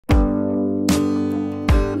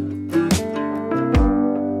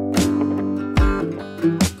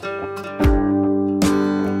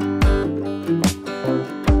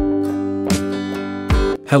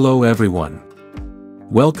Hello everyone.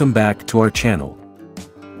 Welcome back to our channel.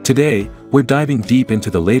 Today, we're diving deep into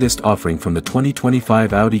the latest offering from the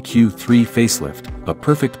 2025 Audi Q3 Facelift, a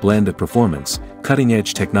perfect blend of performance,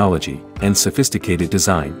 cutting-edge technology, and sophisticated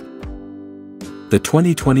design. The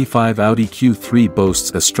 2025 Audi Q3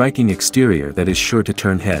 boasts a striking exterior that is sure to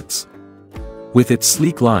turn heads. With its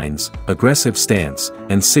sleek lines, aggressive stance,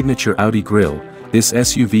 and signature Audi grille, this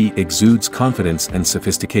SUV exudes confidence and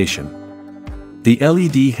sophistication. The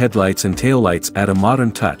LED headlights and taillights add a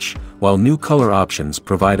modern touch, while new color options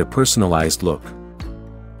provide a personalized look.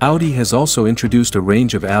 Audi has also introduced a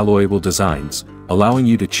range of alloy wheel designs, allowing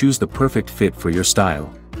you to choose the perfect fit for your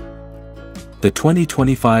style. The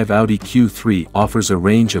 2025 Audi Q3 offers a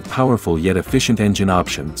range of powerful yet efficient engine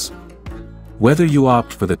options. Whether you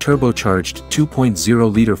opt for the turbocharged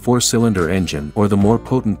 2.0-liter 4-cylinder engine or the more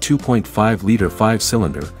potent 2.5-liter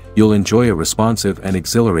 5-cylinder, you'll enjoy a responsive and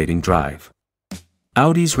exhilarating drive.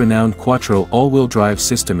 Audi's renowned quattro all-wheel drive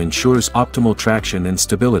system ensures optimal traction and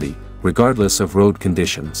stability, regardless of road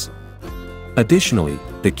conditions. Additionally,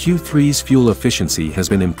 the Q3's fuel efficiency has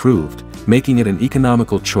been improved, making it an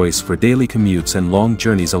economical choice for daily commutes and long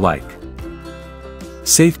journeys alike.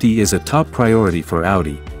 Safety is a top priority for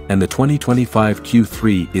Audi, and the 2025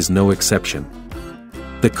 Q3 is no exception.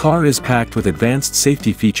 The car is packed with advanced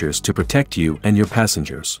safety features to protect you and your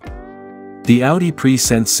passengers. The Audi Pre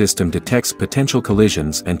Sense system detects potential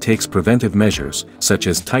collisions and takes preventive measures, such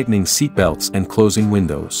as tightening seatbelts and closing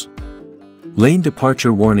windows. Lane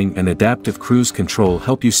departure warning and adaptive cruise control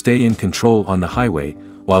help you stay in control on the highway,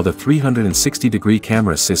 while the 360-degree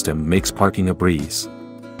camera system makes parking a breeze.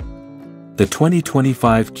 The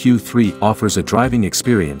 2025 Q3 offers a driving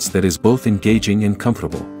experience that is both engaging and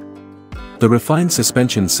comfortable. The refined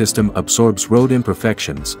suspension system absorbs road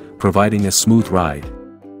imperfections, providing a smooth ride.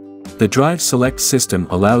 The Drive Select system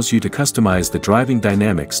allows you to customize the driving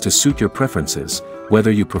dynamics to suit your preferences, whether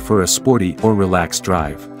you prefer a sporty or relaxed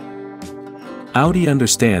drive. Audi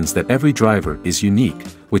understands that every driver is unique,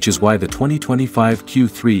 which is why the 2025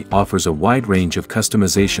 Q3 offers a wide range of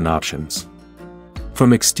customization options.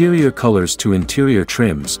 From exterior colors to interior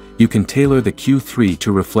trims, you can tailor the Q3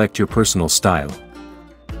 to reflect your personal style.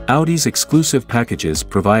 Audi's exclusive packages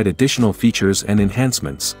provide additional features and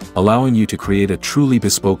enhancements, allowing you to create a truly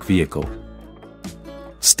bespoke vehicle.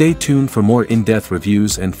 Stay tuned for more in-depth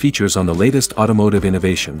reviews and features on the latest automotive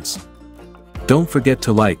innovations. Don't forget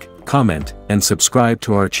to like, comment, and subscribe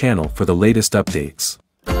to our channel for the latest updates.